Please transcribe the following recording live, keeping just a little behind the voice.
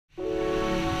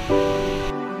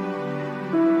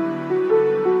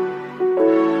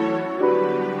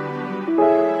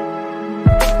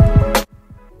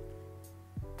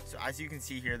as you can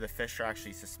see here, the fish are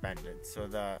actually suspended. So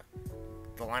the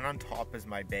line on top is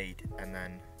my bait, and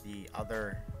then the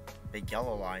other big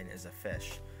yellow line is a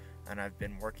fish. And I've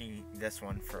been working this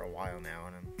one for a while now,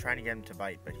 and I'm trying to get him to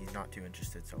bite, but he's not too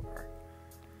interested so far.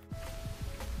 There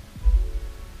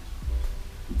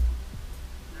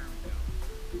we go.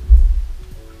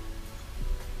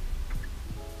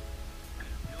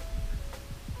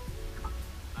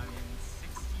 I'm in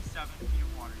 67 feet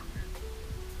of water here,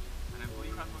 and I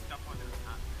believe I've looked up on the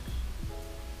catfish.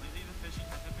 Lately the fishing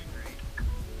hasn't been great.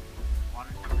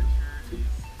 Water temperature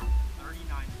is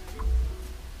 39 degrees,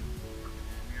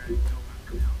 and we are in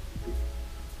November now.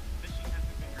 Fishing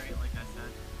hasn't been great, like I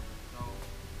said, so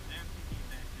today I'm taking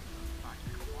advantage of the fact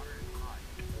that the water is high.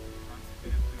 So I'm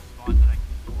moving up to a spot that I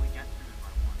can only get to if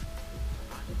I want. I'm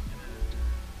not just gonna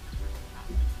fish for some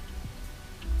catfish.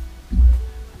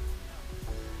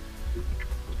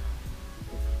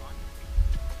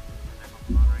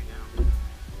 Right now.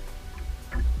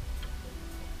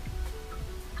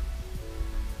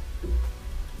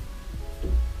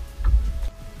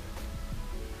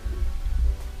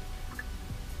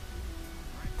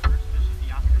 Alright, first fish of the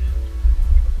afternoon.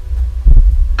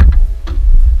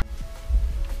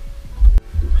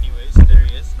 Anyways, there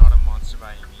he is. Not a monster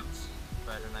by any means,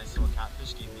 but a nice little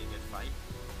catfish, gave me a good fight.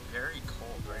 Very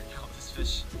cold right now. This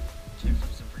fish came from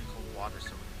some pretty cold water,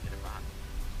 so we're gonna get it back.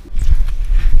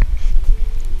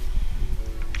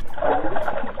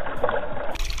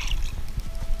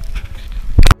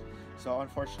 So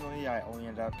unfortunately, I only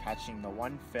ended up catching the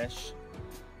one fish,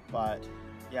 but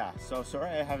yeah, so sorry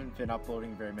I haven't been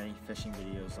uploading very many fishing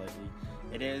videos lately.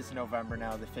 It is November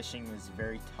now. The fishing is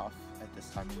very tough at this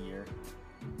time of year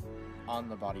on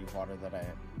the body of water that I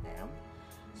am.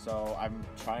 So I'm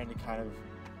trying to kind of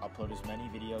upload as many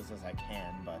videos as I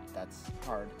can, but that's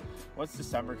hard. Once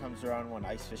December comes around, when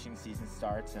ice fishing season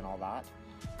starts and all that,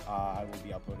 I will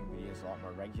be uploading videos a lot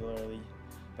more regularly.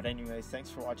 But anyways,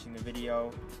 thanks for watching the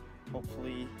video.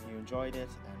 Hopefully you enjoyed it,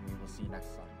 and we will see you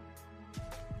next time.